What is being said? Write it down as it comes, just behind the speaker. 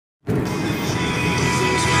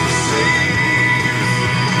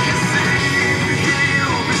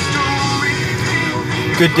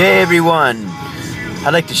Good day, everyone.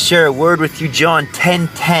 I'd like to share a word with you, John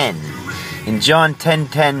 10:10. In John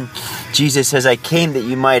 10:10, Jesus says, I came that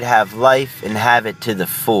you might have life and have it to the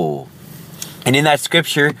full. And in that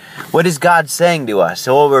scripture, what is God saying to us?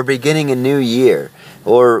 Oh, we're beginning a new year,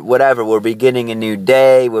 or whatever. We're beginning a new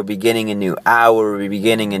day, we're beginning a new hour, we're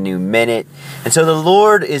beginning a new minute. And so the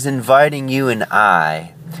Lord is inviting you and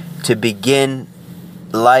I to begin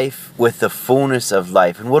life with the fullness of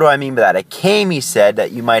life. And what do I mean by that? I came, he said,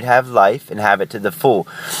 that you might have life and have it to the full.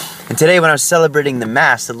 And today when I was celebrating the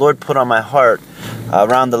Mass, the Lord put on my heart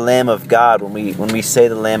around the Lamb of God, when we say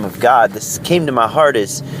the Lamb of God, this came to my heart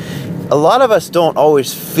is, a lot of us don't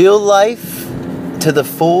always feel life to the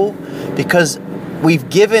full because we've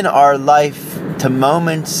given our life to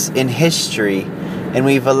moments in history and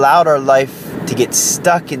we've allowed our life to get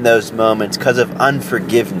stuck in those moments because of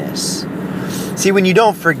unforgiveness. See, when you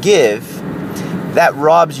don't forgive, that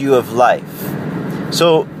robs you of life.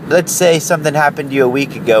 So let's say something happened to you a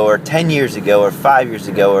week ago, or 10 years ago, or 5 years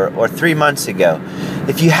ago, or 3 months ago.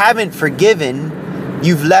 If you haven't forgiven,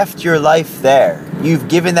 you've left your life there. You've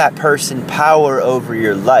given that person power over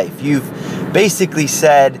your life. You've basically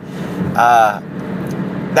said,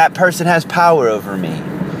 that person has power over me,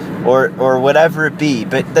 or whatever it be.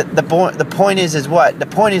 But the point is what? The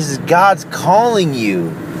point is God's calling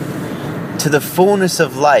you to the fullness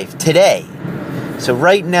of life today. So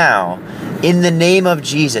right now, in the name of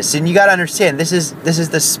Jesus, and you got to understand, this is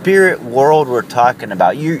the spirit world we're talking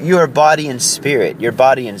about. You are body and spirit, your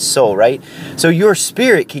body and soul, right? So your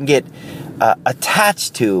spirit can get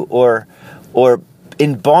attached to or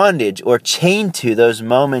in bondage or chained to those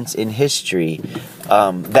moments in history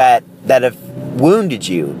that have wounded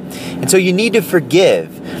you. And so you need to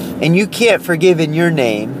forgive. And you can't forgive in your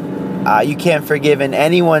name. You can't forgive in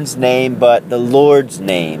anyone's name but the Lord's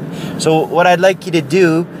name. So what I'd like you to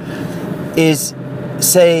do is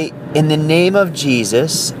say, in the name of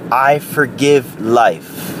Jesus, I forgive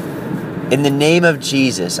life. In the name of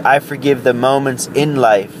Jesus, I forgive the moments in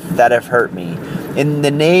life that have hurt me. In the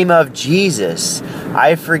name of Jesus,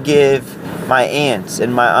 I forgive my aunts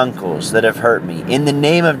and my uncles that have hurt me. In the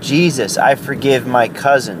name of Jesus, I forgive my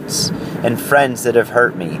cousins and friends that have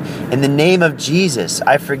hurt me. In the name of Jesus,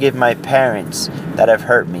 I forgive my parents that have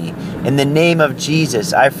hurt me. In the name of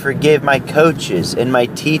Jesus, I forgive my coaches and my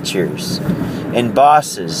teachers and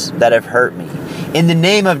bosses that have hurt me. In the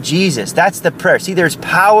name of Jesus, that's the prayer. See, there's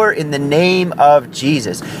power in the name of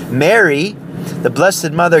Jesus. Mary, the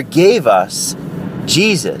Blessed Mother, gave us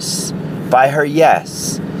Jesus by her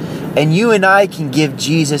yes. And you and I can give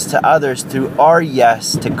Jesus to others through our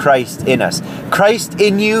yes to Christ in us. Christ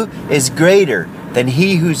in you is greater than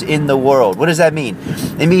he who's in the world. What does that mean?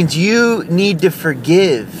 It means you need to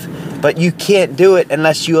forgive, but you can't do it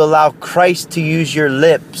unless you allow Christ to use your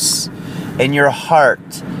lips and your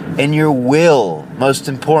heart and your will. Most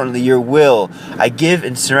importantly, your will. I give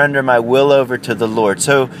and surrender my will over to the Lord.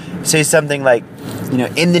 So say something like,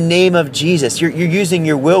 in the name of Jesus. You're using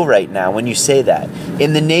your will right now when you say that.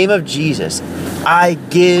 In the name of Jesus, I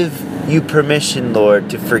give you permission, Lord,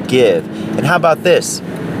 to forgive. And how about this?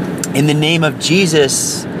 In the name of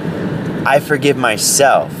Jesus, I forgive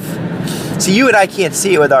myself. See, you and I can't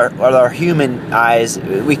see it with our human eyes.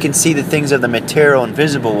 We can see the things of the material and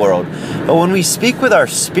visible world. But when we speak with our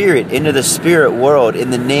spirit into the spirit world in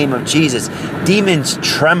the name of Jesus, demons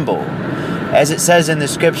tremble. As it says in the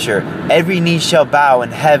scripture, every knee shall bow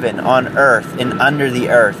in heaven, on earth, and under the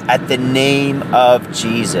earth at the name of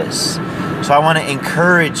Jesus. So I want to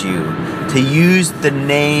encourage you to use the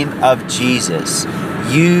name of Jesus.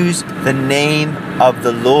 Use the name of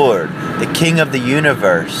the Lord, the King of the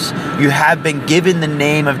universe. You have been given the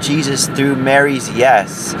name of Jesus through Mary's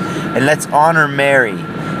yes. And let's honor Mary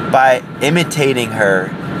by imitating her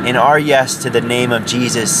in our yes to the name of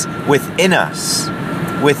Jesus within us.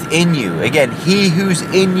 Within you. Again, he who's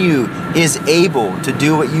in you is able to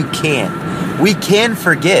do what you can't. We can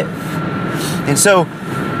forgive. And so,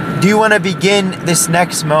 do you want to begin this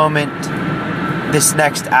next moment, this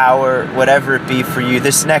next hour, whatever it be for you,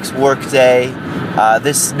 this next work day,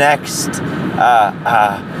 this next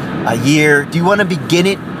year? Do you want to begin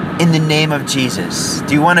it in the name of Jesus?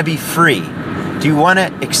 Do you want to be free? Do you want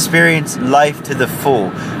to experience life to the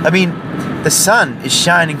full? I mean, the sun is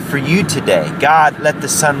shining for you today. God, let the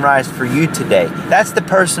sun rise for you today. That's the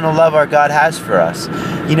personal love our God has for us.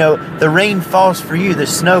 The rain falls for you. The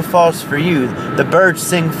snow falls for you. The birds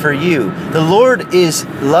sing for you. The Lord is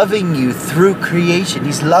loving you through creation.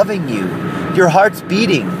 He's loving you. Your heart's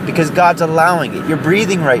beating because God's allowing it. You're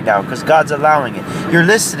breathing right now because God's allowing it. You're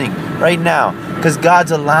listening right now because God's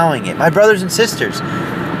allowing it. My brothers and sisters,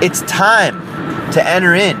 it's time to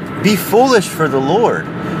enter in be foolish for the Lord.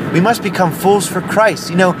 We must become fools for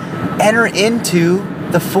Christ. Enter into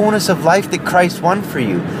the fullness of life that Christ won for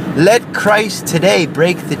you. Let Christ today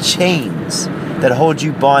break the chains that hold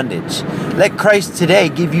you bondage. Let Christ today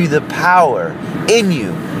give you the power in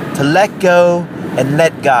you to let go and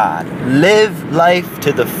let God. Live life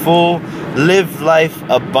to the full. Live life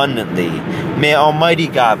abundantly. May Almighty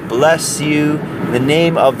God bless you in the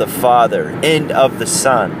name of the Father, and of the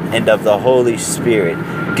Son, and of the Holy Spirit.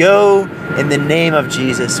 Go in the name of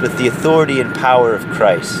Jesus with the authority and power of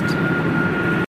Christ.